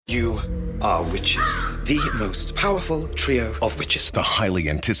You are witches. The most powerful trio of witches. The highly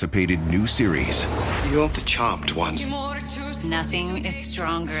anticipated new series. You're the charmed ones. Nothing is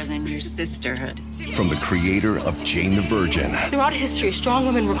stronger than your sisterhood. From the creator of Jane the Virgin. Throughout history, strong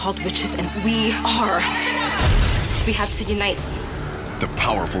women were called witches, and we are. We have to unite. The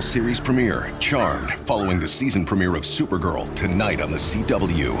powerful series premiere, Charmed, following the season premiere of Supergirl tonight on the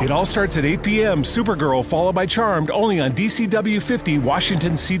CW. It all starts at 8 p.m. Supergirl, followed by Charmed, only on DCW 50,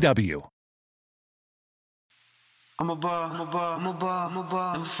 Washington CW. I'm above,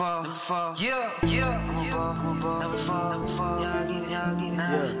 never fall. Yeah. I'm above, never fall. Yeah, I get it,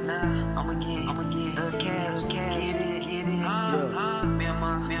 nah. I'ma get the cash, get it. Me and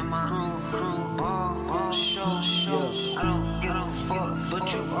my crew, ball, show. I don't give a fuck,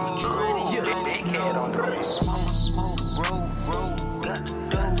 but you already big head on the smoke, roll, got the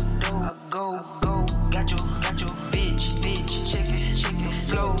dough, I go, got your bitch, chicken,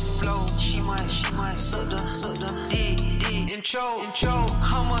 flow, she might suck the dick, intro,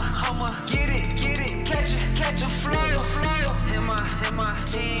 I'ma get it, catch a flow, in my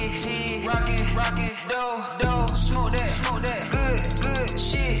team, rockin', dough, smoke that, good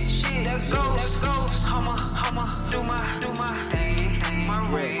shit, that goes, I'ma do my thing, my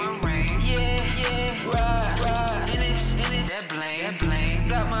rain, yeah, ride, in this, that blame,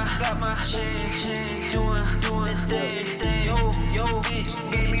 got my chain, doing the thing, yo, bitch,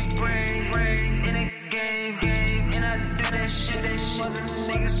 gave me brain, in the game, and I do that shit, mother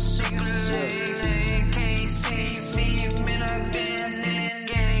niggas super lame, can't see, man, I been in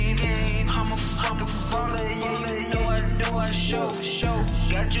the game, I'm a fucking baller, yeah, you know I show,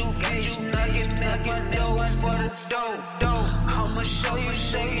 got you, knocking, dough for the dough, I'ma show you,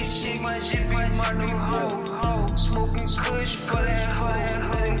 she might be my new hoe, smoking kush for that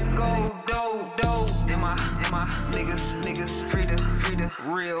hoe, go, and my niggas, free the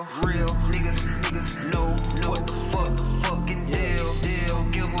real niggas know what the fucking deal,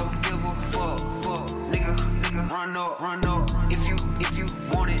 give a fuck, nigga, run up, if you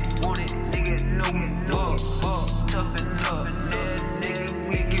want it, nigga, know, toughen up, nigga,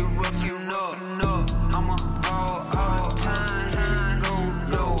 we get rough, you know, I'ma all time, go,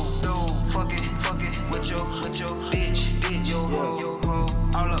 fucking with your bitch, yo ho,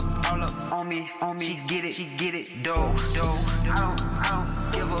 all up on me, she get it, dough, I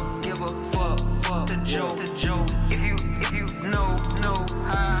don't give a fuck to Joe, if you know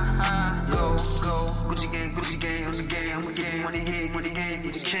how go, Gucci gang, on the game, money head, get the gang,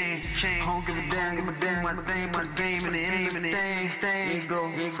 get the chain, I don't give a damn, my thing, my game, and the aim, and the thing,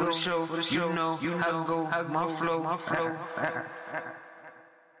 go, for the show, you know, how go, my flow, I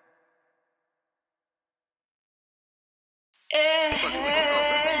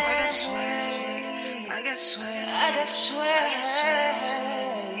got swag.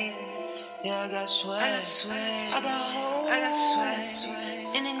 Yeah, I got swag. I got hoes. I got swag.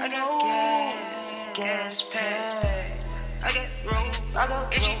 And then I got gas pass. I got roll.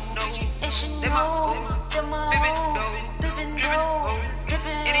 And she know. They my hoe.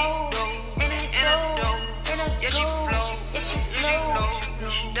 Drippin' dough. And I dough. Yeah, she flow. Yeah, she know.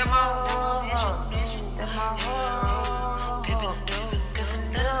 That my hoe. Pippin' dough.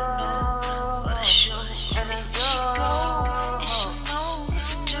 For the show. And she go. And she know. And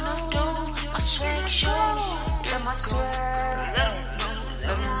she turn up dough. I swear to show. Let my swag.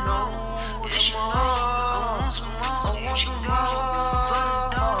 Let them know. Yeah, she know. I want some more. She go. For the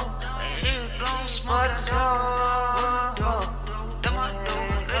dough. Here it goes. For the dough. That my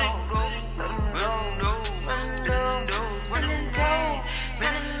dough. Let it go.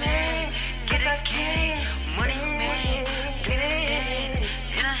 Running man. Guess I can't. Money man. Get it in.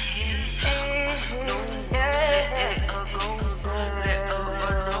 And I hit. No. Let it go. Let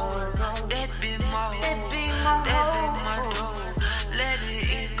her know. That be my hoe. That be my dough. Let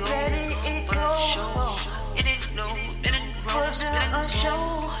it go. For the show. It ain't no. It ain't rose. It ain't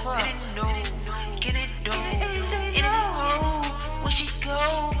show. It ain't no. Get it done. It ain't home. Where she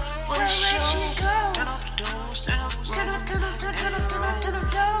go? For the show. Turn up the doors. Turn up the doors. It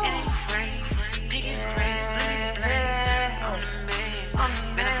ain't rain. Pick it rain. Bling. I'm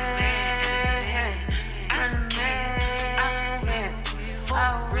the man. Man. I can't. For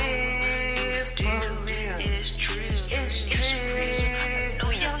real. It's true. Know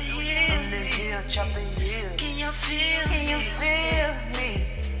y'all here. Can you feel me?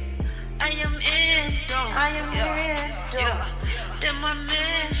 I am in though. Then my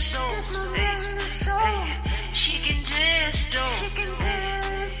man so. She can dance though.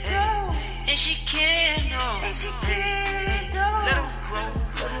 And she can let her roll.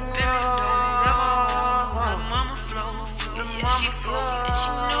 Baby, don't. Let mama flow. Yeah, she go. And she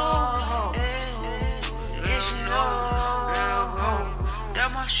know.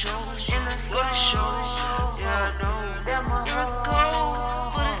 for the show. Yeah, I know. Here I go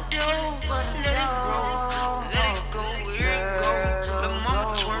for the dough. Let it roll, let it go, here it go. The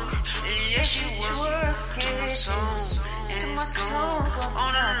mama twerk, and yeah, she work to my song. And it's gone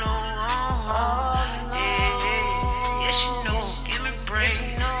on the low. Yeah, she know, give me brain. She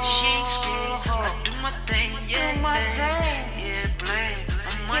ain't scared. I do my thing, yeah, blame.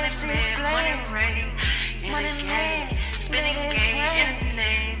 I'm money man, money rain. In the game, spinning game in the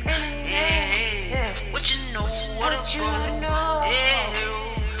name. Yeah, what you know, what it go. Yeah,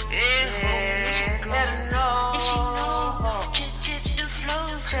 where she go. And she know, check the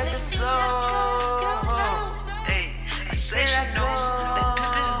flow. Hey, I say she know. They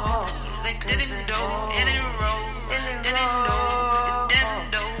pimpin' hoe, they didn't do, and it roll. Then it know, it's dancing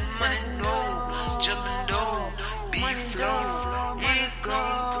though, money know, jumping though, beat flow. Here it go,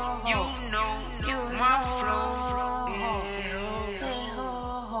 you know, my flow.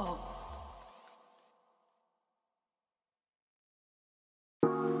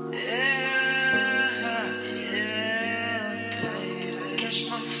 Catch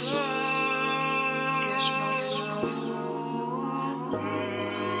my flow.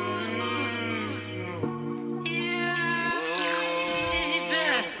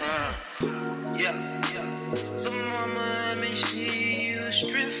 The mama let me see you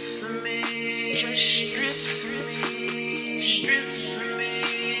strip for me. Just strip for me. Strip for me.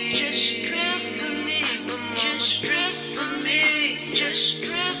 Just strip for me. Just strip for me. Just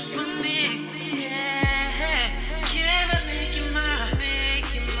strip for me. Yeah. Can I make you mine? Make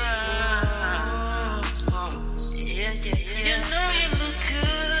you mine. Yeah. You know you look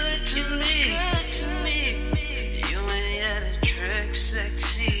good to me. You ain't at a trick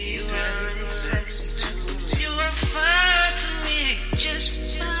sexy. You already sexy too. You are fine to me. Just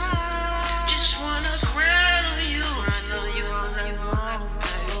fine. Just wanna grind on you. I know you all night long,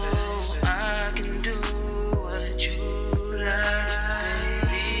 baby. I can do what you like,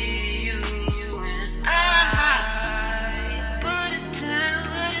 baby. You and I. Put it down.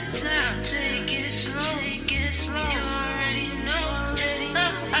 Take it slow. You already know.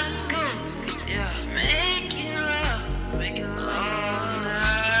 I go. Yeah, making love all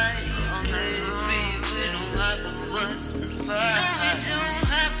night. Baby, we don't have to fuss and fight. No, we don't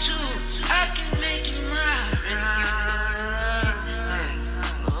have to. I can make it mine.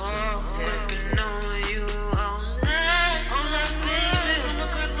 Whipping on you all night. Baby, I'ma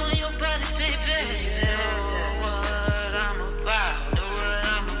grip on your body, baby. Know what I'm about.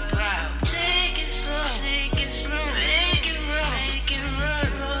 Take it slow. Make it roll.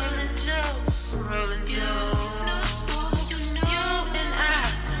 Rolling dough. You and I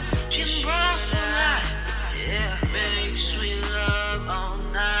just roll for life. Yeah, make sweet love all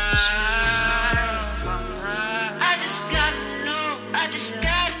night. I just gotta know.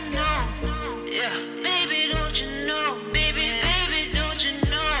 Yeah, baby, don't you know? Baby, don't you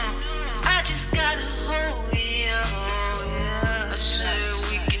know? I just gotta hold you. I said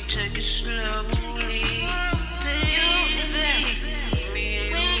we can take it slow. We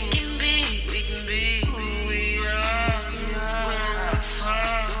can be who we are. When we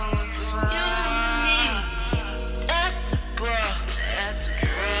fall, you and me at the bar, at the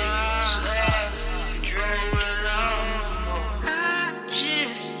drawing on.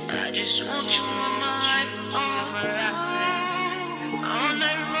 I just want you in my life, on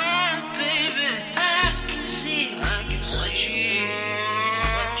that road, baby. I can see what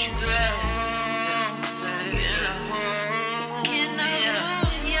you got. Can I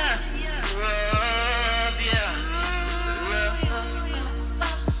hold ya? Rub ya?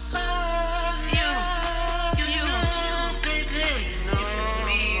 Love you, baby.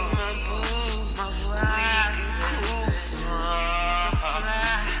 Me, my boo, my wife, cool. So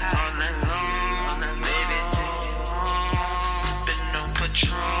fly all night long, baby. Sipping on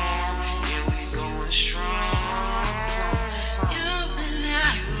Patron, here we going strong. You and I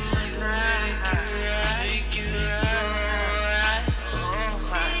make you right.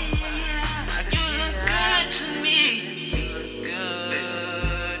 I can see it. Good to me. You look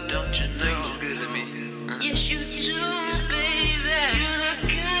good, don't you know? You look good to me. Yes, you do, baby. You look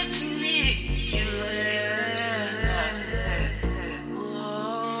good to me. You look good to me.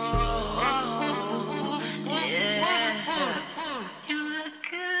 Yeah. You look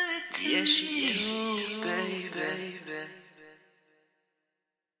good to me. Yes, you do, baby.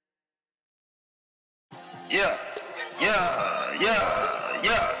 Yeah.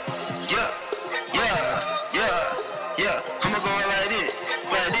 I'ma go out like this.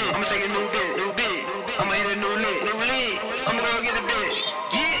 I'ma take a new bit. I'ma hit a new lick. I'ma go get a bit.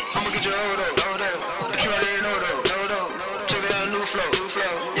 Yeah. I'ma get your hold up. But you already know though. Check out a new flow.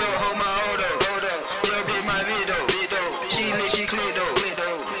 Yo, hold my hold up.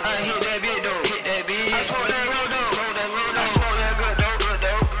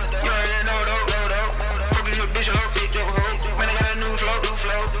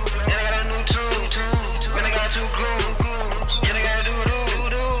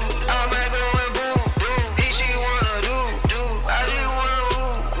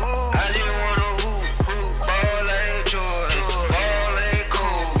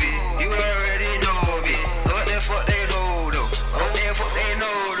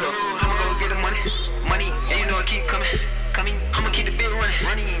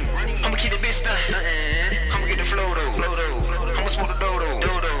 stuntin'. I'ma get the flow though. I'ma smoke the dodo.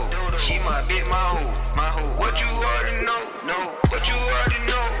 She my bitch, my hoe. What you already know? No. What you already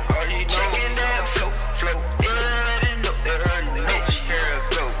know? Checking that flow. You already know. Bitch, here I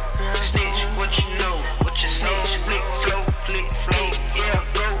go. Snitch, what you know? What you snitch? Flick flow. Yeah,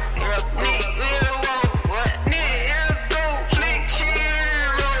 go. Nigga, what? Nigga, go. Flick, cheer.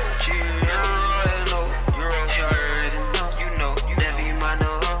 You know. Never you mind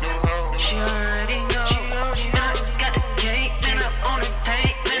no hoe. She already know. Man, I got the cake. Man, I'm on the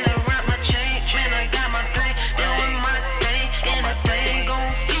tank. Man, I rock my chain. Man, I got my thing. Doing my thing. And my thing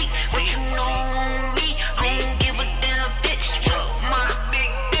gon' fleek. What you know on me? I don't give a damn, bitch. My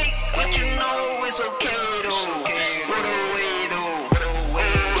big dick. What you know is okay though. What a way though.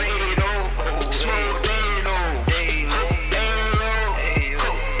 Smoke day though.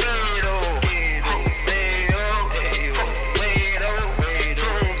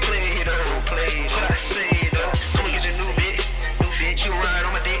 What I say though. I'ma get you a new bitch. You ride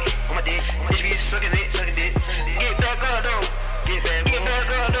on my dick. Bitch be sucking it. Get back up though.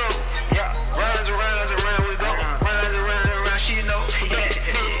 Yeah, rise around we go. Rise around, she know.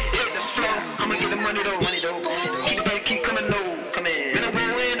 Hit the flow. I'ma get the money though. Keep the baby keep coming though. Come in. Man, I'm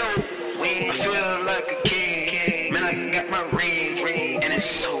going though. I feel like a king. Man, I got my ring, and it's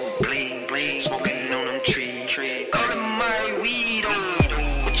so bling. Smoking on them tree. Call it my weed though.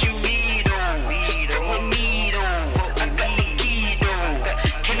 What you need though? Fuck with me though. I got the key though.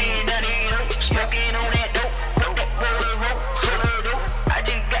 Give me that though. Smoking on that dope. I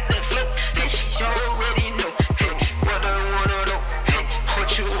just got that flow. Hey, she already know. Hey, what I wanna know. Hey, what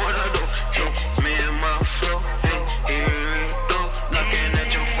you wanna know. Hey, me and my flow. Hey, here we go. Knocking at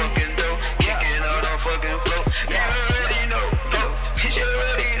your fucking door. Kicking out our fucking flow. You already know. You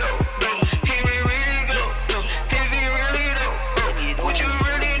already know. Here we really go. If you really know. What you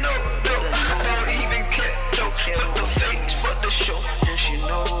really know. I don't even care. Fuck the fakes, fuck the show. And she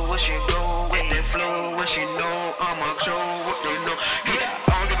know what she go with that flow. When she know I'ma show what they know. Yeah, I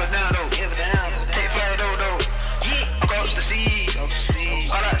don't give a damn though. Take flight though. Yeah, across the sea.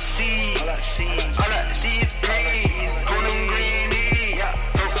 All I see is green. On them greenies. Yeah,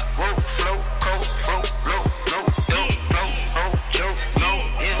 flow, cold, low, choke, no,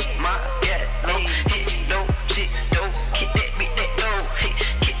 in my gat, no, hit, no, shit, no, kick that beat, that no, hey,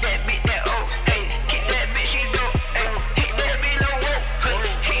 kick that beat, that oh, hey, kick that bitch, she go, hey, hit that beat, no, hey,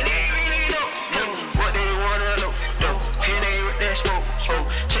 hit it really no, what they wanna know, hit they with that smoke,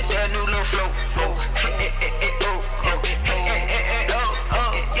 check that new little flow,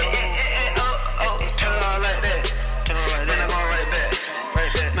 turn it on like that, man, I'm going right back,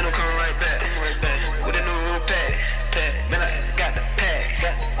 man, I'm coming right back, with a new pack, man, I got the pack,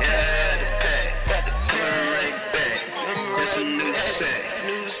 yeah, the pack, coming right back, that's a new set,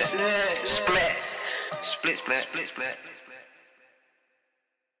 splat.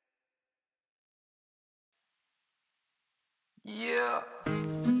 Yeah,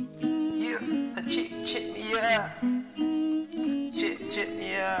 chip me out. Chip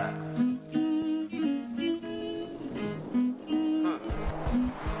me out.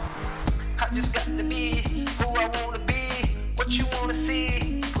 I just got to be who I wanna be. What you wanna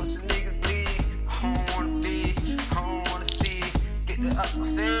see? Pussy nigga bleed. I don't wanna see. Get that out my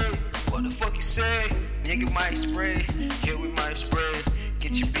face. What the fuck you say? Nigga might spray. Yeah, we might spray.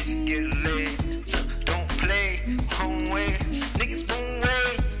 Get your bitch and get it laid. Don't play. Home way. Niggas wrong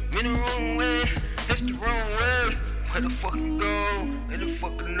way. In the wrong way. That's the wrong way. Where the fuck you go? Where the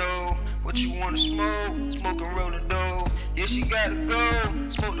fuck you know? What you wanna smoke? Smoke and roll the dough. Yeah, she gotta go.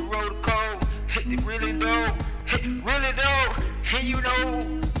 Smoke the roll the cold. Hit the really dough. And you know,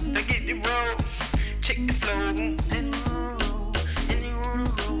 I get the roll. Check the flow. And you wanna roll. And you wanna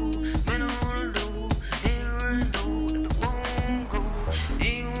roll. Man, I wanna know. And you wanna know. And I won't go. And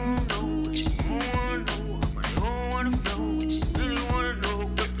you wanna know what you wanna know. I don't wanna flow. What you really wanna know.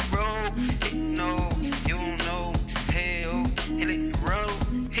 But the roll. Hey, no, you don't know. Hey, oh, hey, let it roll.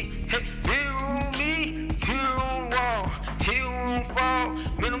 Hey, here on me. Here on wall. Here on fall.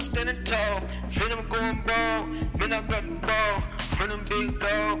 Man, I'm standing tall. Man, I'm going ball. Man, I got the ball. Running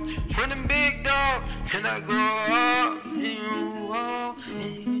big dog. And I go up. And you walk.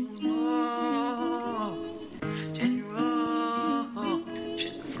 And you walk. And you roll.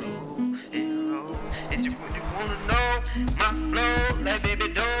 Check the flow. And you roll. And you really wanna know my flow. Like baby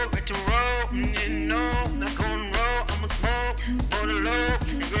dog. Ready to roll. And you know. Not gonna roll. I'ma smoke. On the low.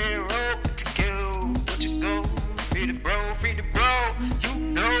 And get roll. To kill. What you go. Free the bro. You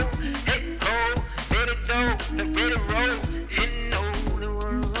know. Hey ho. Ready to go. Like ready to roll. And no. They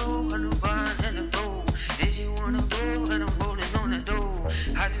wanna roll. I know fine. And I go. If you wanna go. And I'm holding on the door.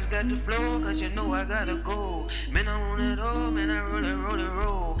 I just got the flow, cause you know I gotta go. Man, I want it all, man, I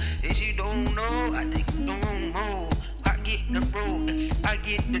roll. If you don't know, I think you don't know. I get the roll, I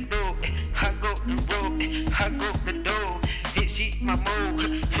get the dough. I go and roll, I go the dough. Hit shit my mode,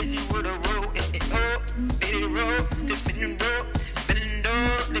 hit you with a roll. Oh, baby roll, just spin and roll. Spin and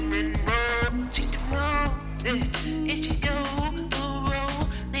roll, let me roll. She don't know, if she go roll.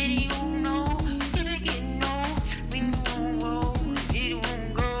 Lady, you know, can I get no? We don't roll, it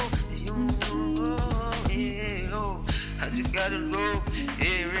won't go. You won't go, yeah, oh. I just gotta go,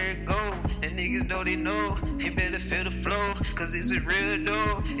 here it go. And niggas know they know, they better feel the flow. Cause it's a real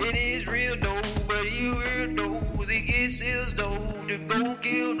though, it is real though. But it real though, it gets sales though. They gon'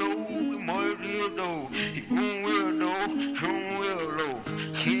 kill though, the more real though. He won't real though,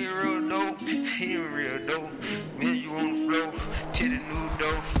 he real though. He real though, man, you on the flow, to the new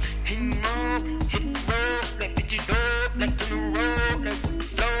though. Hit the road, like bitch you know, like in the road, like with the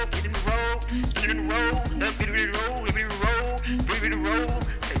flow, get in the road, spin in the road, like bit of the road, bit of the road, bit of the road,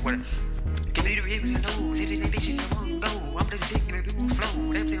 like what? Give me the rib in the nose, hit that bitch you won't go. I'm just taking it, it won't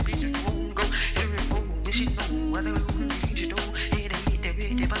flow, that bitch you won't go. Every road, bitch you know, whatever you need to do, hit that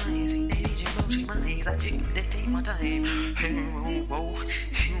bitch, that bind, see that bitch you know, she minds, I take that take my time. Every road, whoa,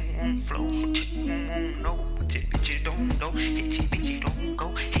 you won't flow, you won't know, that bitch you don't know, hit she bitch you don't go,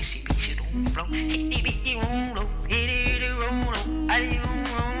 hit she bitch you don't flow, hit the bitch you won't know, hit it won't know, I didn't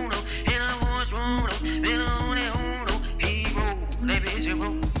won't know, and I was wrong though, then I only won't know, he roll, that bitch you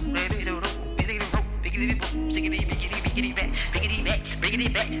roll, that bitch you roll. Biggity back, biggity back,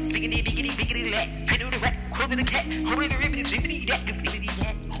 biggity back, biggity back, I do the rap, hold the cat, hold the ribbon, jibbity that, biggity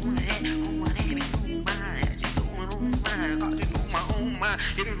that, hold that, I just don't want mine, I just do my own mind,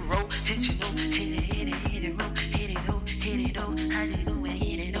 hit it roll, hit it roll, hit it roll, hit it oh, I just do it,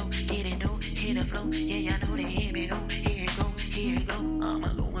 hit it oh, hit the flow, yeah, I know they hit it oh, here it go, I'm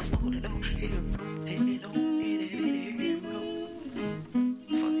alone, let's go to the door, hit it oh, hit it oh, hit it roll,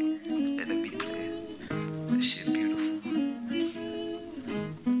 fuck it, let it be clear. Shit beautiful.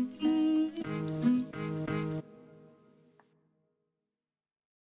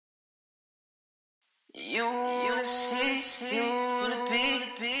 You wanna see, you wanna be,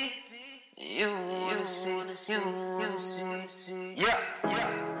 you wanna see, yeah.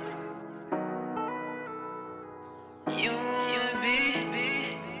 You wanna be,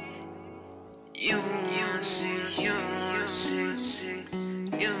 you wanna see, you wanna see.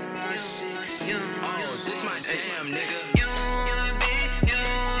 Oh, this my jam, nigga. You wanna be, you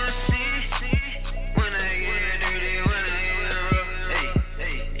wanna see. When I get dirty, when I get rough.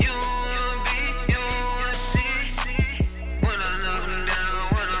 Hey. You wanna be, you wanna see. When I knock them down,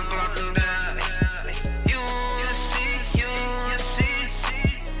 when I block them down. You wanna see, you wanna see.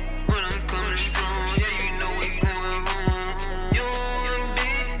 When I'm coming strong, yeah, you know we going wrong. You wanna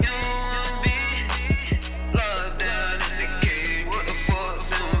be, locked down in the cage. What the fuck,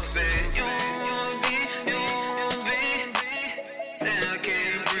 feeling fed? You wanna be, then I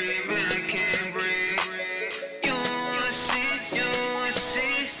can't breathe, man, I can't breathe. You wanna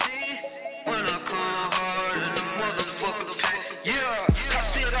see, when I come hard in the motherfucker pack. Yeah, I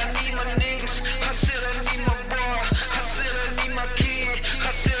said I need my niggas, I said I need my boy, I said I need my kid,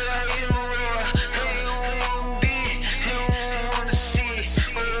 I said I need my roar. They don't wanna be, they don't wanna see,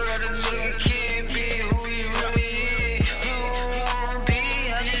 but what a nigga can't be, who he really is. You don't wanna be,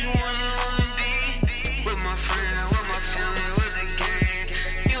 I just wanna be with my friend, with my family, with the gang.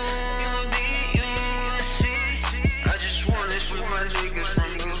 You wanna be, you wanna see, I just wanna switch my niggas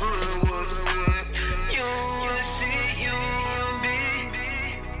from the hood was good. You wanna see, you wanna be,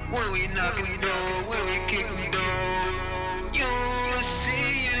 when we knockin' the door, when we kickin' the door. You wanna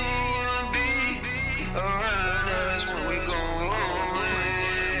see, you wanna be around us when we going home.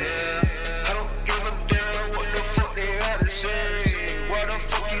 Yeah. I don't give a damn what the fuck they had to say. Why the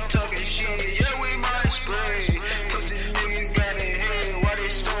fuck you talking shit? Yeah, we might spray. Pussy niggas got it head, why they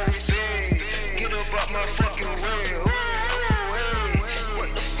so fake? Get up out my fucking way. Oh, hey. What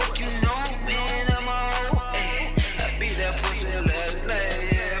the fuck you know, man? I'm a hoe. Hey, I beat that pussy last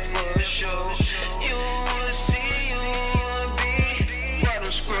night, yeah, for sure. You wanna see,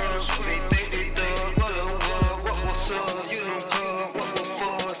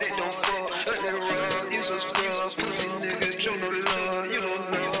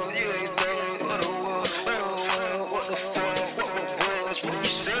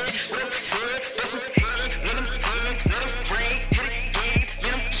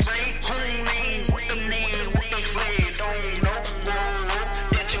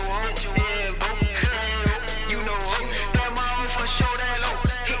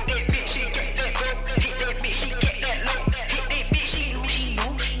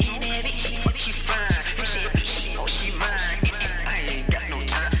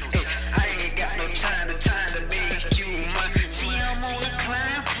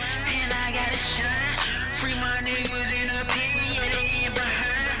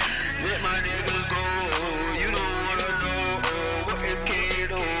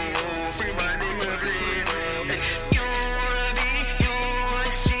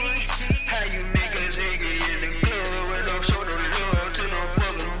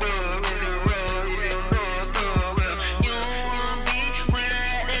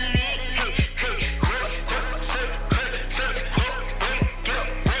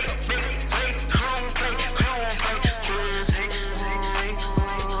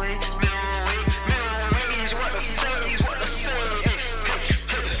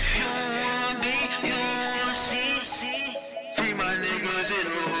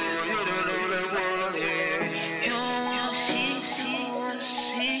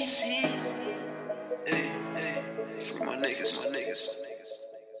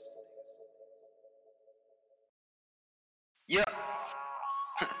 Yeah.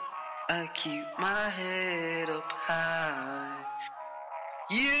 I keep my head up high.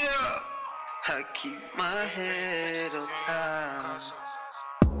 Yeah. I keep my head up high.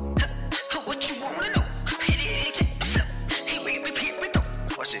 What you wanna know? Hit it, check the flow. Here we go.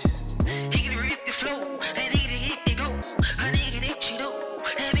 Watch it. He can rip the flow. And he can hit the go. I nigga that she know.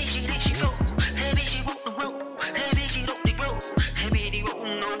 That bitch she flow. That bitch she won't roll. That bitch she don't grow. That bitch she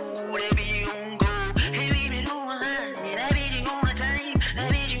won't know. That bitch she don't go. That bitch she don't lie. That bitch she on the time. That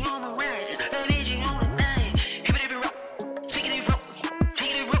bitch she on the ride. That bitch she on the night. Hip it rock. Taking it rock.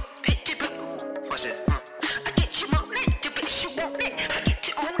 Taking it rock. Hit it rock. Watch it. I get you on it. You bitch you want it. I get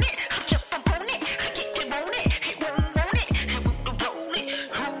you on it. I'm jump up on it. I get you on it. It won't want it. It won't roll it.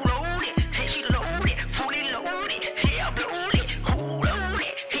 Who roll it? Hey, she load it. Fully loaded. Hey, I blow it. Who roll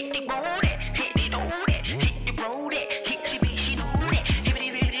it? Hit it, roll it. Hit it, load it. Hit it, roll it. Hit she be, she load it. Hit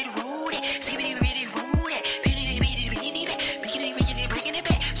it, roll it. Skip it, roll it. Breaking it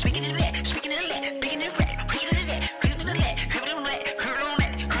back. Speaking it back. Speaking it back. Breaking it back. Breaking it back. Breaking it back. Breaking it back. Hurt on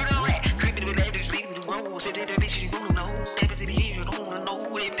that. Hurt on that. Creeping it back. Just leaving the road. Say that bitch you don't know. That bitch you don't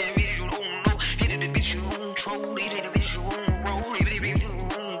know. If that bitch you don't know. Hit it, the bitch you don't troll. Hit it, the bitch you don't roll. Hit it, the bitch you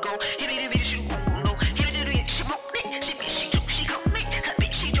don't go. Hit it, the bitch you don't know. Hit it, the bitch you want it. She bitch she jump, she gon' it. That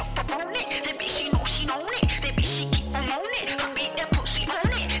bitch she jump up on it. That bitch she know she know it. That bitch she keep on it. I beat that pussy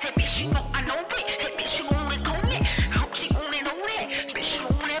on it. That bitch she know I know it. That bitch she on it, on it. Hope she on it, on it. Bitch she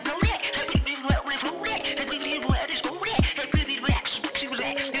on it, blow that. That bitch be wet on it, flow that. That bitch be wet, just go that. That bitch be wet, she was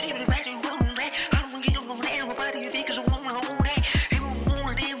that. You didn't write it on that. I don't get on that. Nobody you think is on that. They don't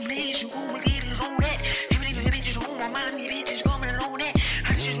want them niggas. You gonna get it on that. Even if the bitches on my mind, the bitches coming on that.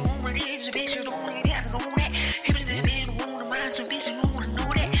 I just don't want it. The bitches don't want it. I don't that. Even if the bitches don't want the mind, some bitches don't want to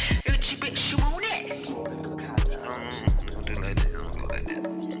know that. If she bitch, she want that. Don't do like that. Don't do like that.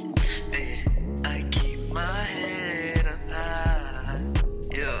 Hey, I keep my head up high.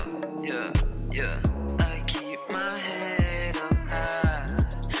 Yeah, yeah, yeah. I keep my head up high.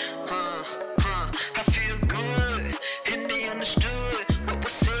 I feel good, and they understood what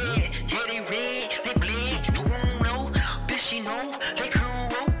was said. Yeah, they read, they bleed. You won't know, bitch, she know. They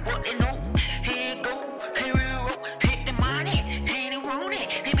can't roll what they know. Here it go, here we roll. Hit the money, hit it, want it.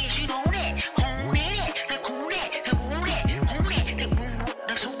 They bitch, she know that. Own it, they cool it, they want it, own it. They won't know,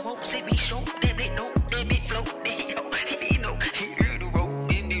 that's who hope, say be show. They bit know, they bit flow. They know, here the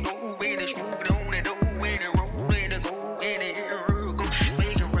road, and they know where they smooth on it, where they roll, where they go, where they go.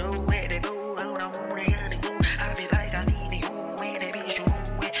 Where they roll, where they go, I don't know where they go. I feel like I need it, where they be strong.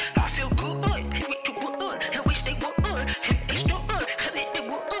 I feel good, with you would, I wish they would. If they stood, I bet they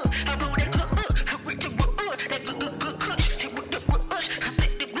would. I blow that cut, I rich it would. That good kush, they would us. I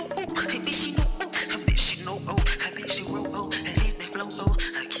bet they would, I bet she know, I bet she know, I bet she roll, I think they flow,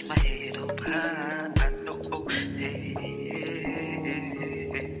 I keep my head up high, I know, hey,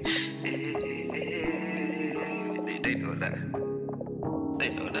 they know that,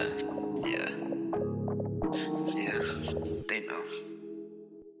 yeah, they know.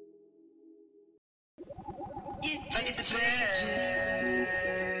 I get the bag.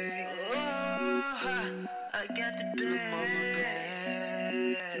 Oh, I got the bag.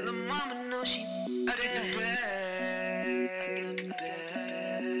 Lil' mama know she. I get the bag.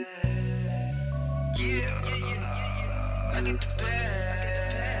 Yeah, I get the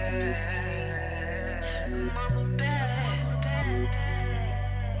bag. Mama bag.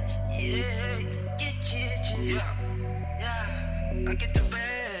 Yeah. I get the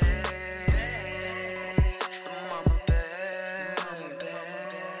bag. Mama bag.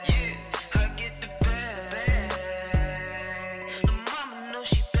 Yeah, I get the bag. Mama know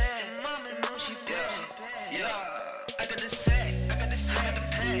she bad. Mama know she bad. Yeah, I got the sack. I got the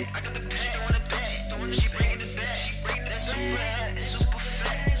pay. I got the pay. Throwing it back. She bringing it back. She bringing that super rad. It's super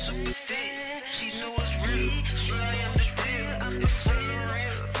fat. Super thick. She know it's real. Sure I am just real. I'm the full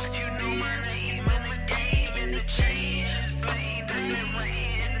real. You know my name and the game and the chain. Baby, that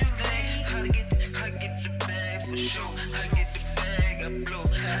rain and the vein. I get the bag for sure. I get the bag, I blow.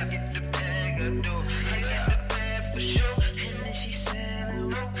 I get the bag, I do. I get the bag for sure. And then she said,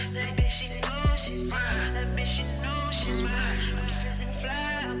 that bitch she know she fine. That bitch she know she mine. I'm sitting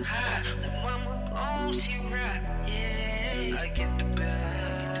fly, I'm high. The mama gone, she ride. Yeah, I get the bag.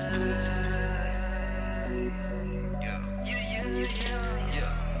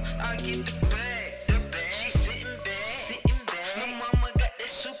 Yeah. I get the bag. She sitting back. My mama got that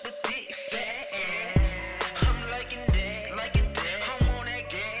super thick fat. I'm liking that. I'm on that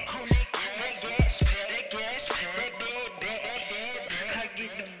gas pack. That bad. I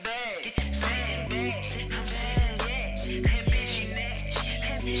get the bag. Sitting back. I'm sitting back.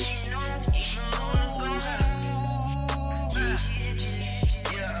 That bitch she know. She know go high.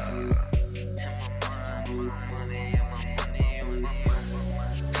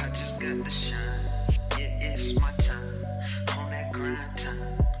 got the shine. Yeah, it's my time. On that grind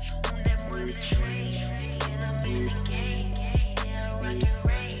time. On that money train. And I'm in the game. Yeah, I rock and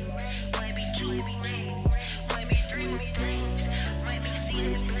rain. Might be two, might be three things. Might be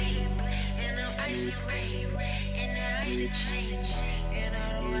seeing the blade. And I'm icy rain. And that icy chain. And I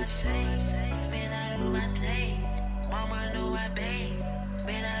know I say. Man, I know my thing. Mama know I bang.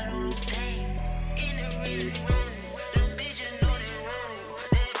 Man, I know the thing. In the real room. Them bitches know they roll.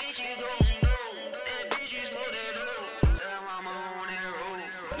 That bitch is gon' go. That bitch is more than roll. That mama on that roll.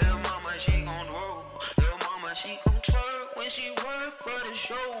 That mama she gon' roll. That mama she gon' twerk when she work for the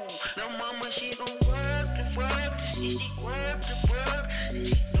show. That mama she gon' work to see she work to work. And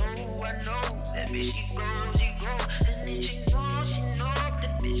she know I know. That bitch she go. And then she know.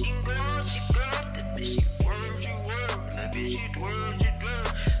 That bitch she go. That bitch she work. That bitch she twerk.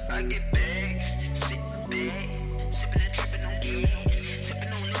 I get bags, sitting back, sipping and tripping on gas,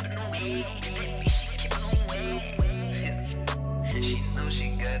 sipping on lipping on weed. That bitch she keepin' on wet. And she know she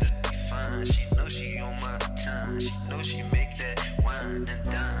gotta be fine. She know she on my time. She know she make that wine and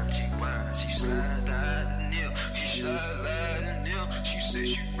dime. She wine, she slide out the nail. She slide and nail. She said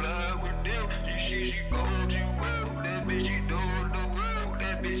she fly with them. She go to well. That bitch she do the world.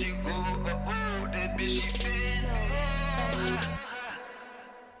 That bitch she go that bitch she been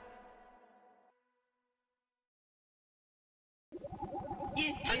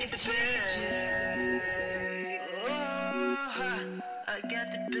I get the bag. I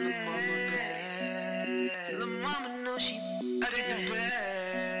got the bag. Lil' mama know she. I get the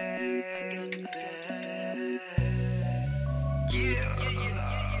bag. Yeah.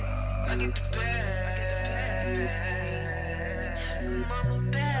 I get the bag. Mama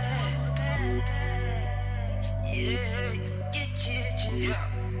bag. Yeah.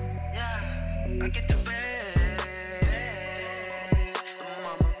 I get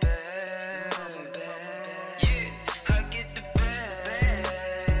the bag.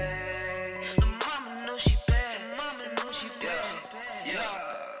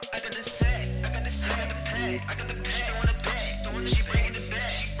 I got the bitch throwing it back. She bringing it back.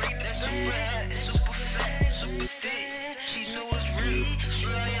 She bringing that super fat, super thick. She know it's real.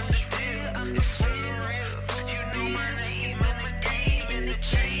 Sure I am the real. I'm the full real. You know my name and the game and the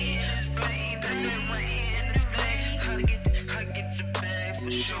chain. Blame and the rain and the vein. I get the bag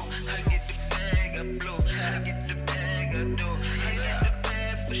for sure. I get the bag, I blow. I get the bag, I do. I get the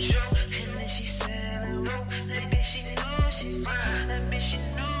bag for sure. And then she said, no. That bitch she know she fine. That bitch she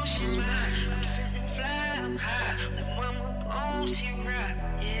know she's mine. I'm sitting fly. I'm high, the mama gone, she ride,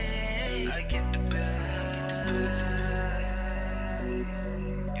 yeah. I get the bag,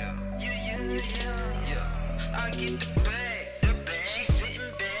 yeah. I get the bag, she sitting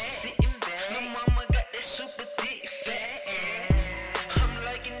back, my mama got that super thick fat. I'm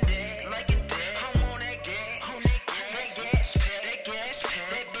liking that, I'm on that gas pack,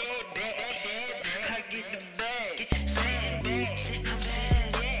 that bad. I get the bag, sitting back, I'm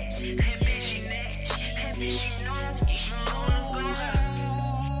sitting back, that bitch she next. She know go high.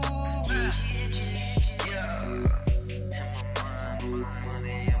 Yeah. And my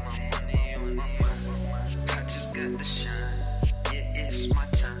money on my mind. I just got the shine. Yeah, it's my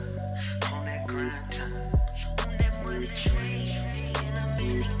time. On that grind time. On that money train. And I'm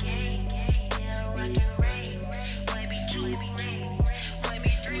in the game. Yeah, I rock and rain. Might be two, might be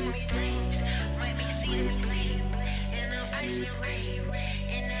three things. Might be seeing the blade. And I'm icy rain.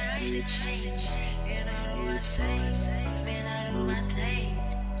 And that icy chain. And I know I say, man, I know my thing.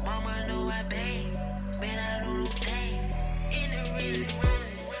 Mama know I bang, man, I know the thing. In the real room,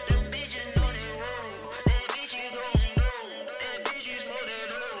 them bitches know they roll. That bitch is gon' go, that bitch is more than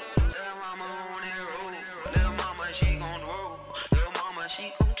roll. That mama on that roll, that mama she gon' roll. That mama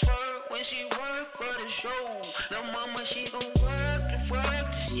she gon' twerk when she work for the show. That mama she gon' work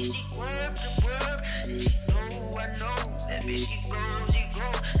to see she work to work. And she know I know, that bitch she go.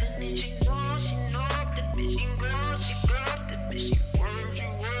 And then she know. That bitch she go, that bitch she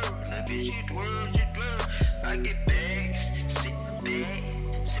work, that bitch she twerk. I get bags, sitting back,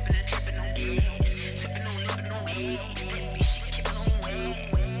 sipping and tripping on gas, sipping on lipping on weed. That bitch she keepin' on wet.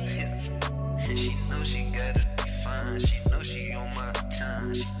 And she know she gotta be fine. She know she on my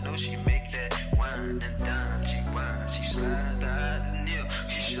time. She know she make that wine and dime. She wine, she slide out the nail.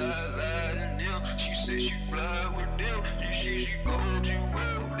 She slide and nail. She said she fly with them. She go to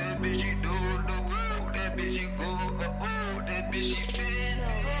well. That bitch she do the world. That bitch she go that bitch she been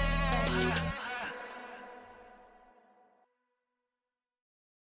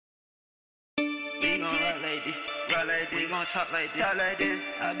We gon' rock like this. We gon' talk like this.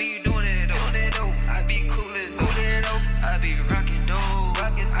 I be doing it though. I be coolin' though. I be rockin' though.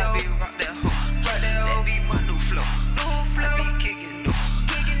 I be rockin'.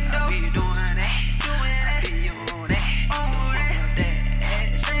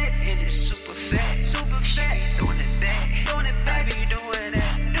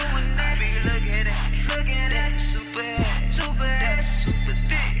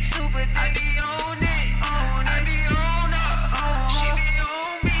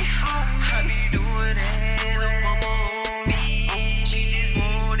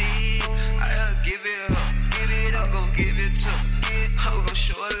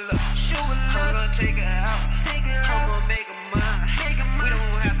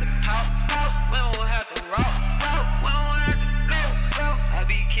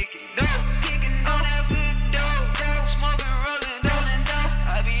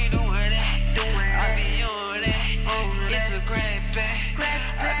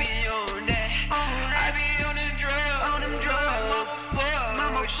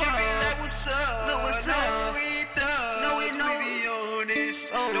 She be like, what's up? No, what's up? No, we thugs. No, we be on this.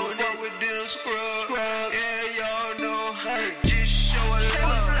 Don't fuck with them scrubs. Yeah, y'all know. Just show a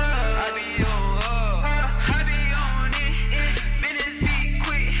love. I be on her. I be on it. Minutes be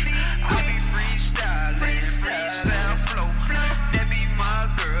quick. I be freestyling. Freestyle flow. That be my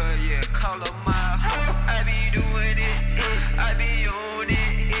girl. Yeah, call her my hoe. I be doing it. I be on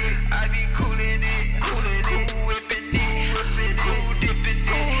it. I be cooling it. Cool whipping it. Cool dipping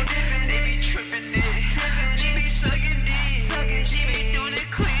it. They be tripping it. She be sucking dick. She be doing it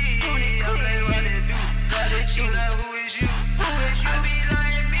quick. I'm like, what it do? She like, who is you? I be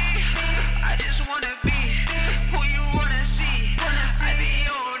like me. I just wanna be who you wanna see. I be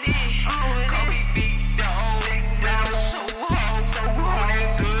on it. Call me big dog. Man, I'm so hoe. On that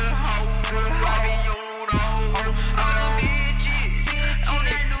good hoe. I be on all bitches. On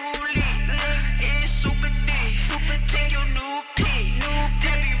that new lick. It's super thick. Take your new pick.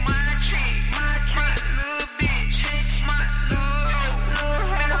 That be my trick. My little bitch. My little hoe.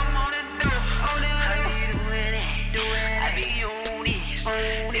 Man, I'm on the dough. I be doing it. I be on it.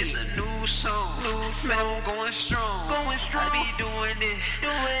 It's a new song. Man, I'm going strong. I be doing it.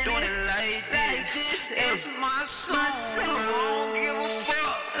 Doing it like this. It's my song. I don't give a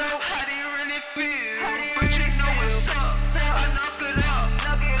fuck how they really feel. But you know what's up. I knock it up.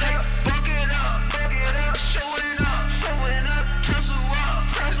 Buck it up. Show it up. Tussle up.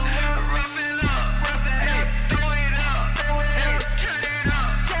 Rough it up. Hey, throw it up. Hey, turn it up.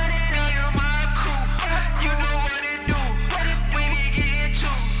 Me and my crew. You know what it do. We be getting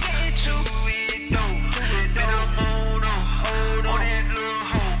to it though. Man, I'm on that little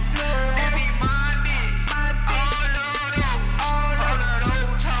hoe. That be my bitch. All of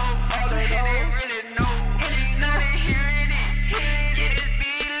those hoes. And they really know. Now they hearing it. Yeah, this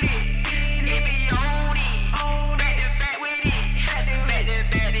be lit. It be on it. Back to back with it. Back to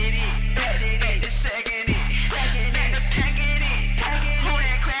back with it. Back to second it. Back to packing it. On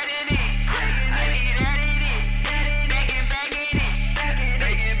that credit it. I be that in it. Back and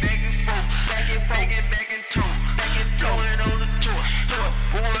forth. Back and toe. Blowing on the tour.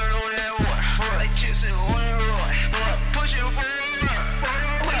 Going on that water. Like chips and oil roy. Pushing forward.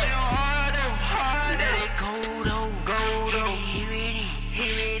 Pushing harder. Let it go though. Hear it.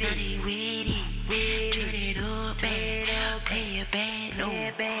 With it. Turn it up, play it bad, no.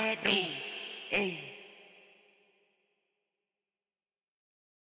 Hey.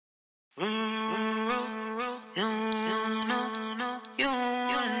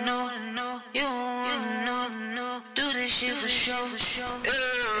 You know, do this shit for sure.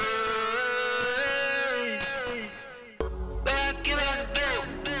 Back it up,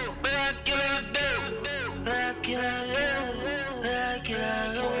 back it up, back it up, back it up, back it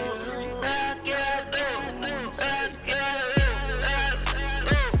up, back it up.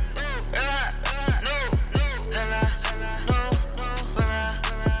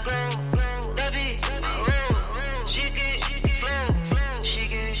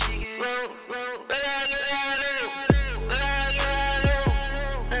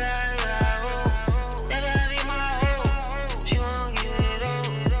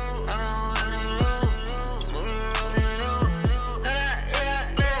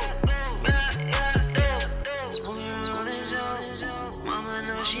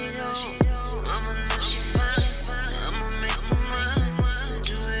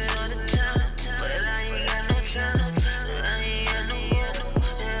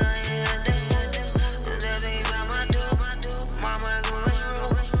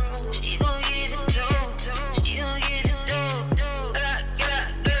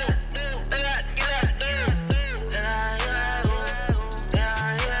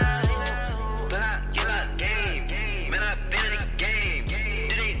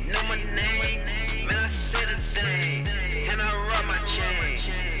 My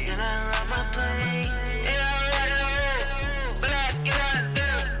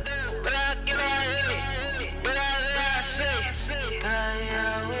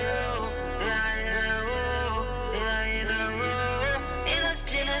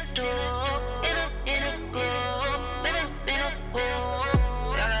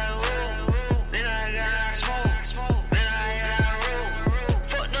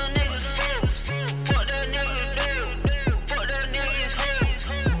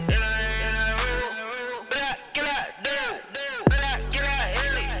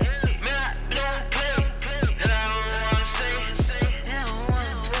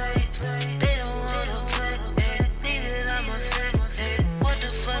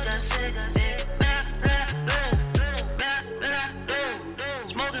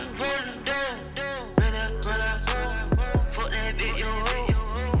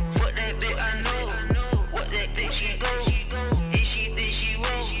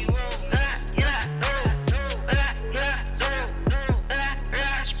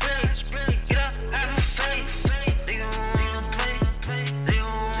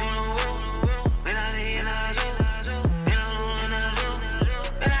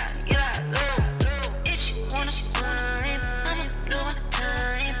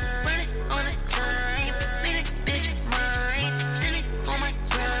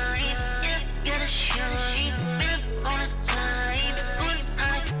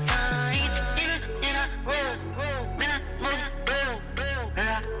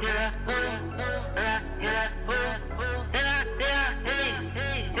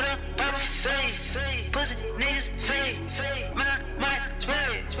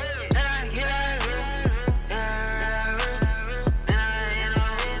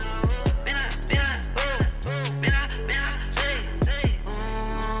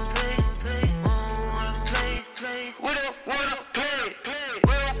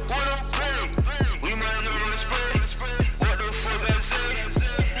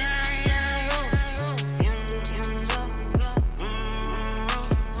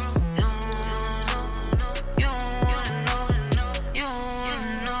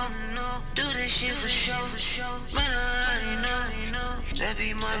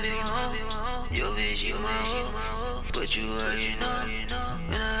might be my hoe. Yo, bitch, you my hoe. But you already know.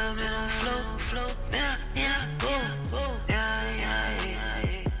 Man, I've been on flow. Man, I go. Yeah.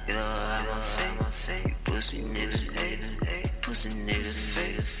 Get out my face. You pussy niggas, hey. Pussy niggas,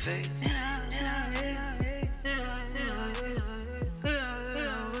 fake.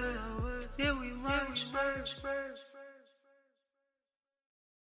 Yeah, we merge.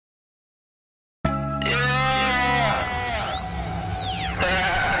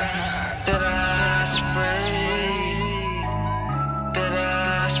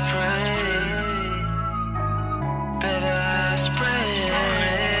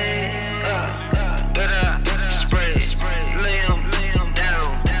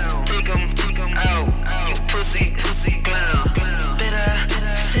 Pussy clown. Better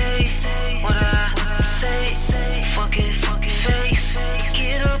say what I say. Fucking face.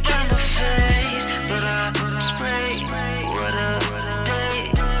 Get up out my face. But I spray what a day.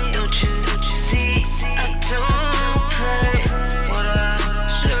 Don't you see? I don't play what I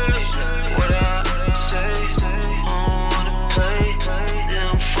say. I don't wanna play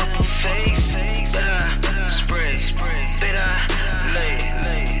them fucking face. Better spray. Better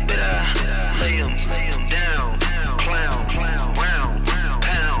lay 'em down. Clown, round,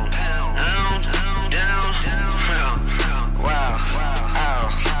 pound, down, round. Wow.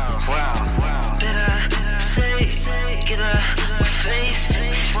 Better say, get out my face,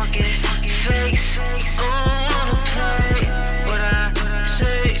 fucking face. I don't wanna play what I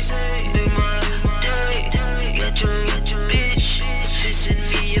say. Do my day, got your bitch fixing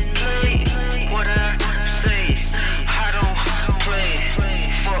me a plate. What I say, I don't play.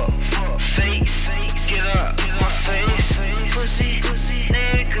 Fuck fakes, get up my face. Pussy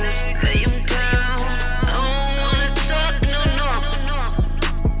niggas, lay 'em down. I don't wanna talk, no.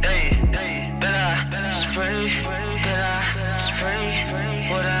 Hey, better spray.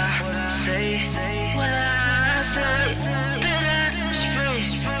 What I say, better spray.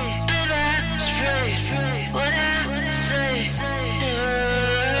 What I say,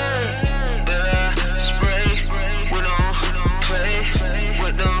 better spray. We don't play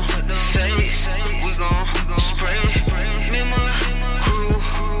with no face. We gon' spray. Me and my crew,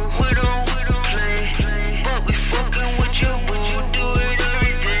 we don't play, but we fucking with you. But you do it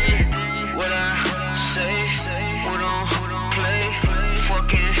every day. What I say, we don't play.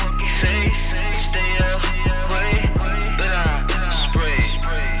 Fucking face, stay away. Better spray.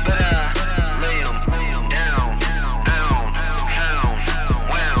 Better lay 'em down. Hound,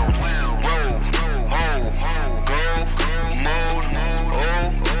 roll, go, mode,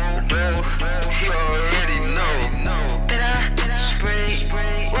 do. You already know. Better spray.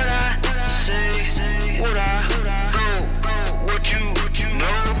 What I say, what I go. What you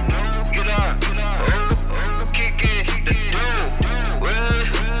know. Get up, kick it, the door.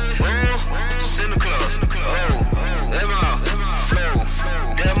 Santa Claus, that my flow,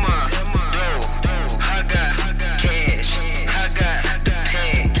 that my dough. I got cash, I got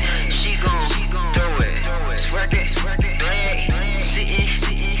pack. She gon' throw it, swag it, bag, sitting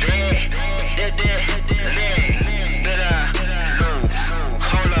bag, that leg. Better low,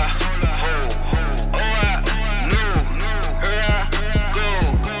 hold up, oh I know, here I go.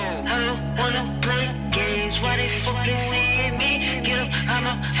 I don't wanna play games, why they fucking with me? Get up out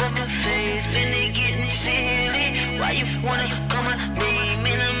my fucking face, finna getting silly. Why you wanna call my name?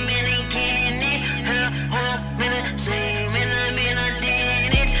 In a minute, getting it. Hold up, minute, say, minute, I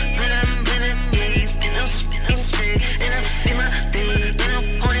did it. Minute, yeah, spin straight. And I be my day. And I'm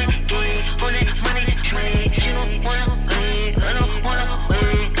on that game, on that money trade. You don't wanna wait, I don't wanna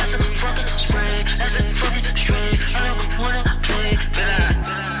wait. That's a fucking spray, that's a fucking straight. I don't wanna play, better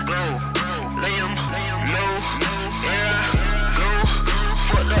go. Lay 'em low, yeah, go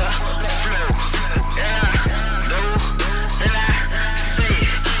for the flow, yeah, low, and I say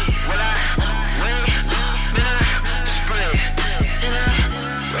what I weigh, then I spray, and I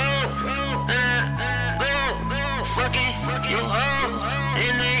roll, and I go, fucking you hoe,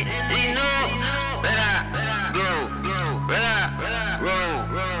 and they know, better go, better roll,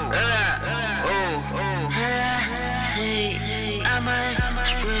 hey, I might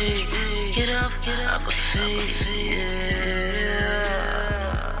spray, get up my face, yeah.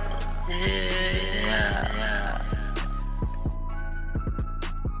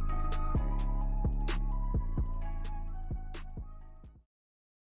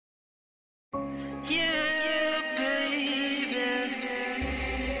 Yeah, baby,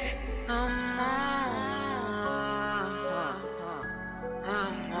 I'm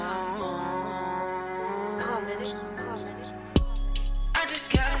on.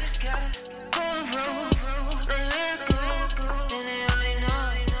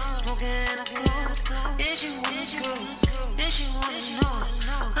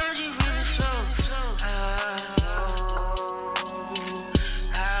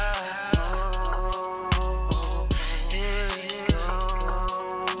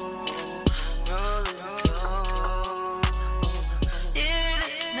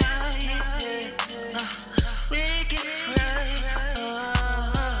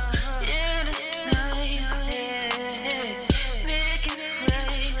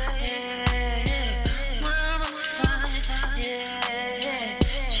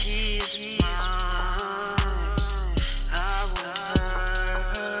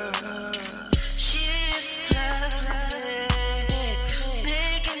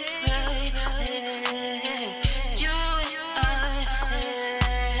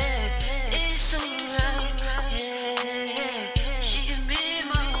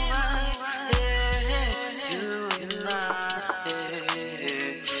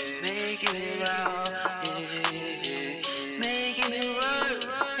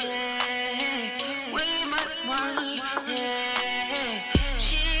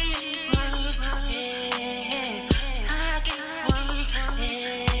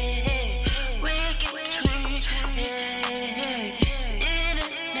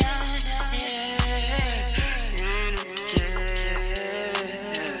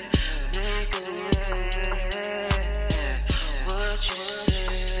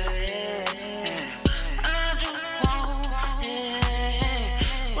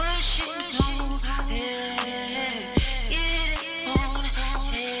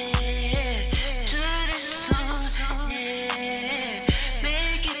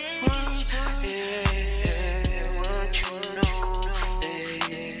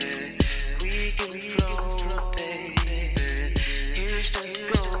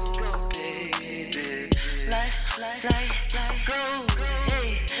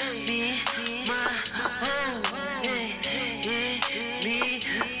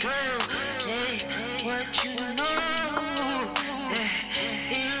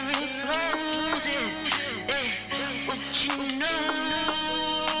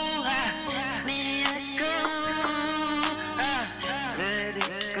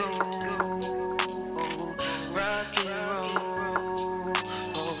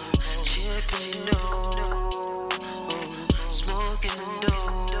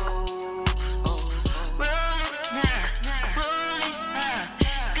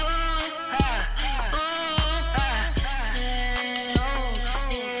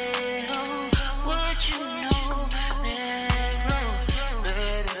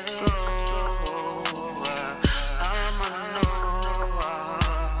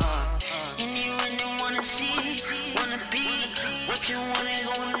 What you wanna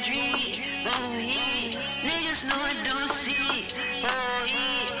go on the street? Oh yeah, niggas know I don't see. Oh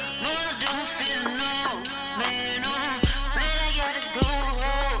yeah, no I don't feel no. Man, oh, man I gotta go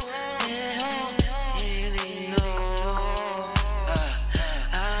home. Yeah, oh, yeah, they know.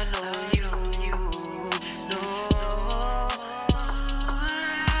 I know you know.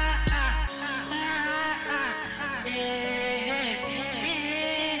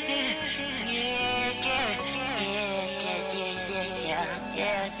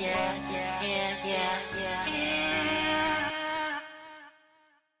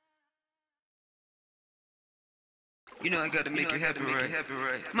 You know I gotta make you happy, right?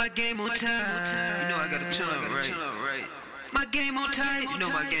 My game on time. You know I gotta turn up, right? My game on tight. You know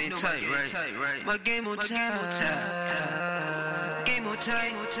my game tight, right? My game on tight. Game on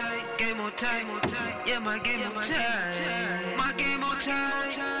tight, game on tight. Yeah, my game on tight. My game on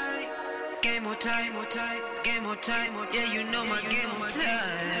tight. Game on tight, game on tight. Yeah, you know my game on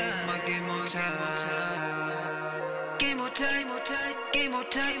tight. My game on tight. Game on tight, game on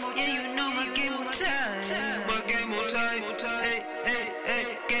tight. Yeah, you know my game on tight. My game on tight, hey,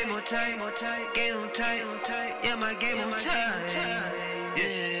 game on tight, game on tight. Yeah, my game on tight.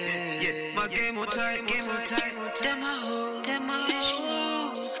 Yeah, my game on tight, game on tight. That my hoe,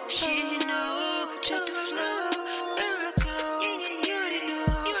 she know, check the flow. There I go, you already know.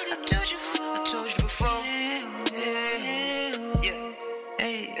 I told you before. Yeah,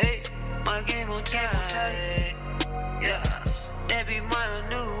 hey, my game on tight. Yeah, that be my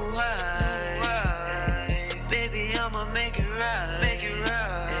new high. Baby, I'ma make it right.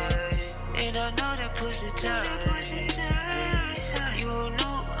 And I know that pussy tight. You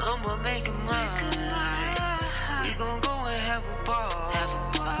know I'ma make it mine. We gon' go and have a ball.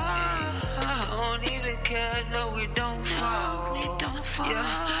 I don't even care, no, we don't fall.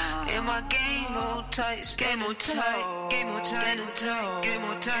 Yeah, and my game on tight, game on tight. Yeah,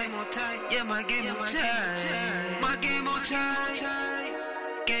 my game on tight. My game on tight.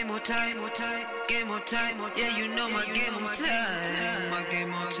 Game on tight. Yeah, you know my game on tight. My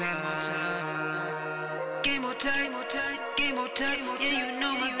game on tight. Game on tight. Yeah, you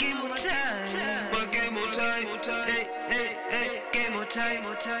know my game on tight. My game on tight. Hey, game on tight.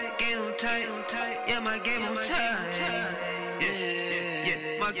 Yeah, my game on tight. Yeah,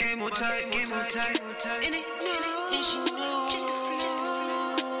 my game on tight. And it know, and she know. Check the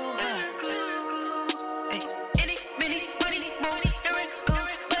flow. Hey, any, many, money, more. There it go.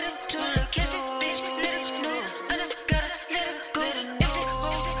 But I'm trying to catch that bitch. Let it know. I done gotta let it go. If that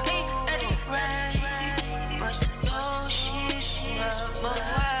hoe ain't at it right, must know she's my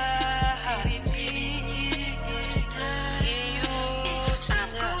wife. Baby, tonight. I'm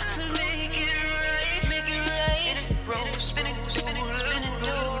going to make it right. And it roll, spinning,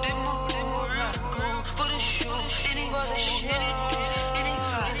 do. For the show, any for the shit, any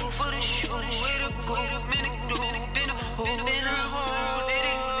go for the show, way to go, minute do, been a hole,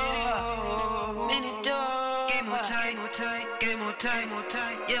 minute dog. Game on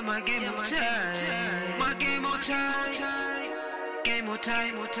tight, yeah, my game on tight, my game on tight, game on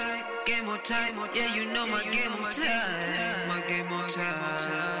tight, yeah, you know my game on tight, my game on tight.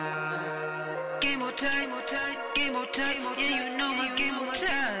 Game on tight, yeah, you know my game on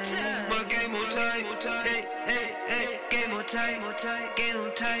tight. My game on tight, hey, game on tight,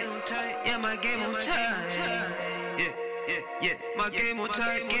 yeah, my game on tight. Yeah, my game on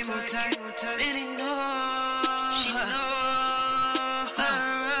tight, and he knows, she knows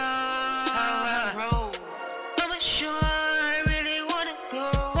how I roll. I'ma show her I really wanna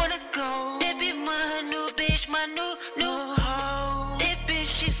go. That be my new bitch, my new hoe. That bitch,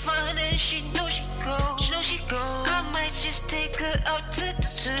 she fine and she know she go. I might just take her out to the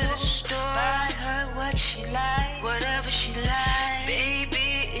store. Buy her what she like, whatever she like.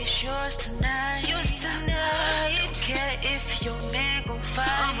 Baby, it's yours tonight. Don't care if your man gon' fight.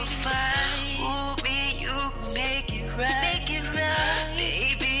 I'ma fight. Ooh, me, you can make it right.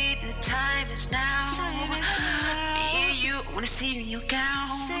 Baby, the time is now. Me and you wanna see you in your gown.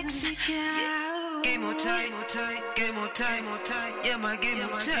 Sexy girl. Game on tight, yeah, my game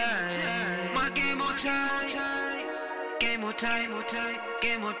on tight. My game on tight. Game on tight,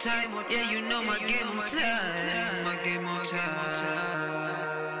 yeah, you know my game on tight. My game on tight.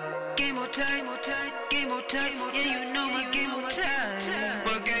 Game on tight, yeah, you know my game on tight.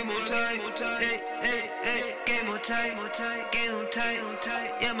 My game on tight, hey, game on tight, yeah, my game on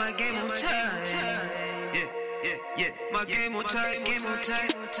tight. Yeah, my game on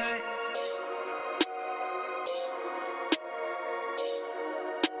tight.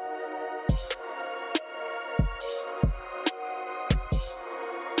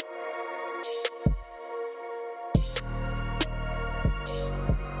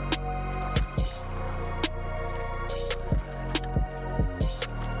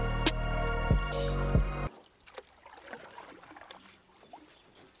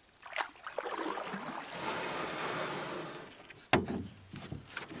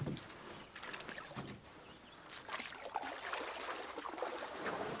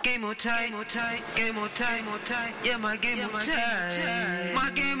 game more tight, game more tight, yeah, my game more tight, my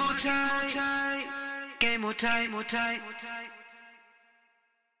game more tight, game more tight.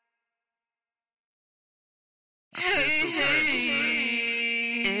 Hey, hey,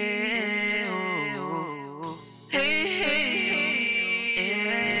 yeah, oh, hey, hey,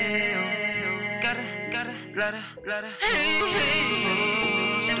 yeah, oh, gotta, lotta, hey, hey,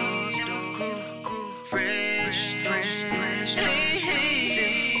 fresh, hey, hey,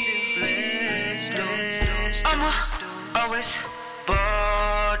 I'ma always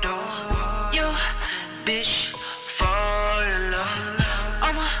borrow your bitch fall in love.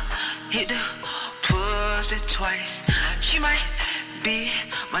 I'ma hit the pussy twice. She might be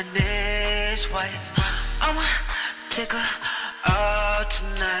my next wife. I'ma take her out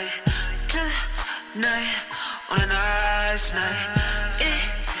tonight, on a nice night.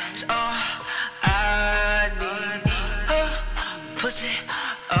 It's all I need. Her pussy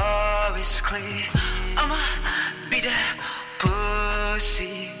always clean. I'ma beat that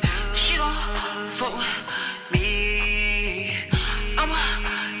pussy. She gon' fuck with me. I'm a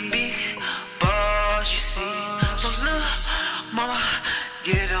big boss, you see. So look, mama,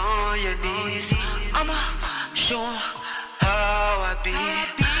 get on your knees. I'ma show 'em how I be.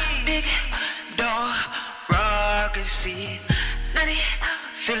 Big dog, rock and see. Now they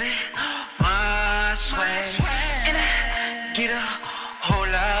feeling my swag. And I get a whole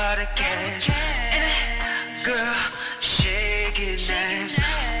lot of cash. And that girl shaking ass.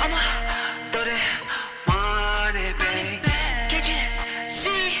 I'ma throw that money back. Can't you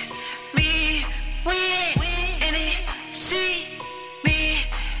see me win? And they see me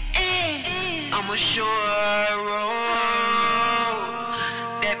in. I'ma show her roll.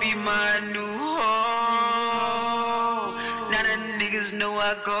 That be my new home. Now the niggas know I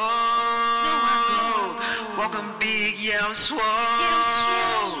go. Walking big, yeah, I'm swole.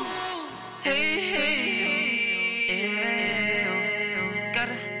 Hey, hey, yeah.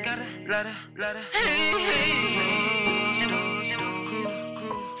 Gotta, lotta, hey, hey,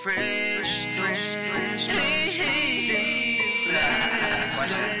 fresh, hey, hey,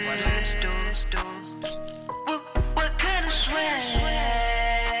 what kind of swag?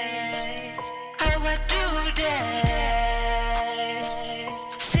 How I do that?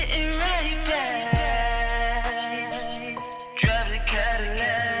 Sitting right back, driving a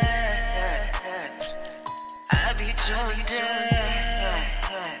Cadillac. I be doing that.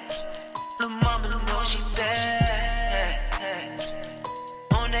 Lil' mama know she bad.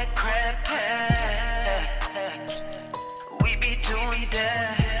 On that crab pad, we be doing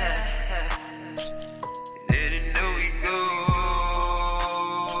that. Let it know we go.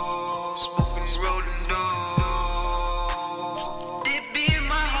 Smoking, rolling dough. They be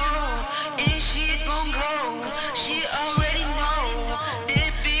my home, and she gon' go. She already know. They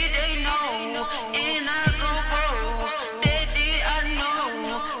be, they know, and I gon' go. That day I know,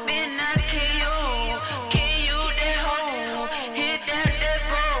 been I KO that hoe. Hit that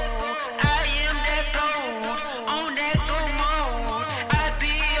gold. I am that gold, on that gold mode. I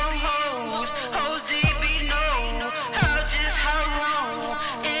be on hoes they be know. How just how wrong,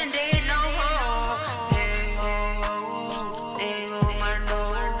 and they know how. They on my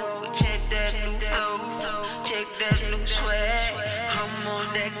nose. Check that new flow, check that new swag. I'm on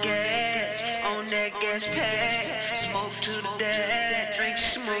that gas pack. Smoke to the death, drink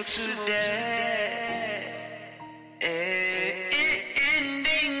smoke to the death. And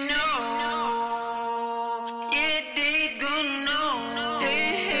they know, yeah, they gon' know.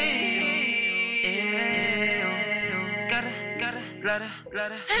 Hey, yeah. Gotta,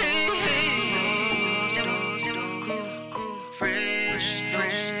 lotta, hey, hey, fresh,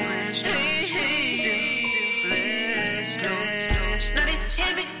 hey, hey,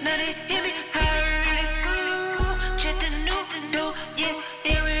 now they hit me, how I really go. Check the new dough, yeah,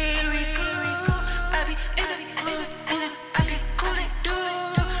 they really go. I be coolin'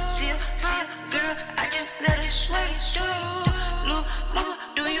 dude. See a fine girl, I just let her sway dude. Look,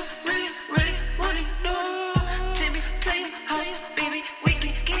 do you really wanna know? Tell you how, baby, we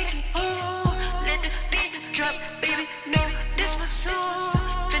can get it. Oh, let the beat drop, baby, no, this my song.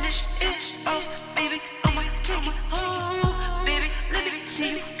 Finish it off, baby, on my ticket. Oh, baby, let me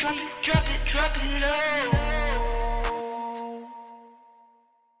see you drop it low.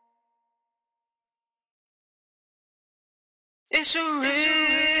 It's so real.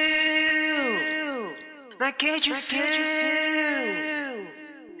 Now can't you feel?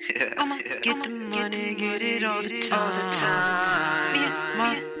 I'ma get the money, get it all the time. Me and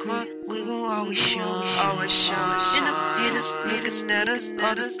my crew, we gon' always show. And the haters looking at us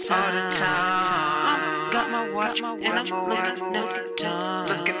all the time. Got my watch and I'm looking at the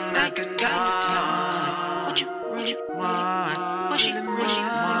time. got the time. What you want? What she want?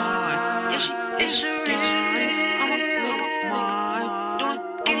 Yeah, she is a real. I'ma make her mine.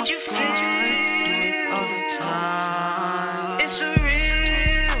 Don't get you feel it all the time. It's a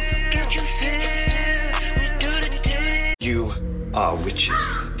real. Get you feel. We do the thing. You are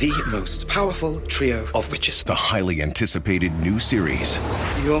witches, the most powerful trio of witches. The highly anticipated new series.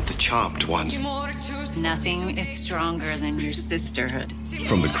 You're the charmed ones. Nothing is stronger than your sisterhood.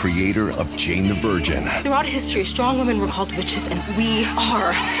 From the creator of Jane the Virgin. Throughout history, strong women were called witches, and we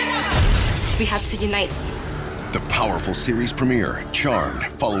are. We have to unite. The powerful series premiere, Charmed,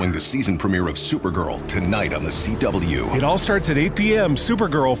 following the season premiere of Supergirl tonight on the CW. It all starts at 8 p.m.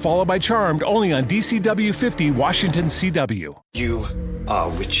 Supergirl, followed by Charmed, only on DCW 50, Washington, CW. You are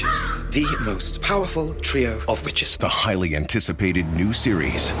witches, the most powerful trio of witches. The highly anticipated new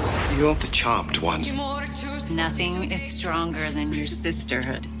series. You're the charmed ones. Nothing is stronger than your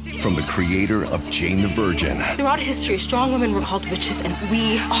sisterhood. From the creator of Jane the Virgin. Throughout history, strong women were called witches, and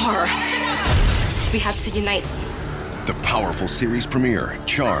we are. We have to unite. The powerful series premiere,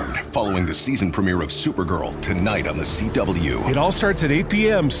 Charmed, following the season premiere of Supergirl tonight on the CW. It all starts at 8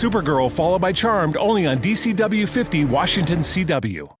 p.m. Supergirl, followed by Charmed, only on DCW 50, Washington, CW.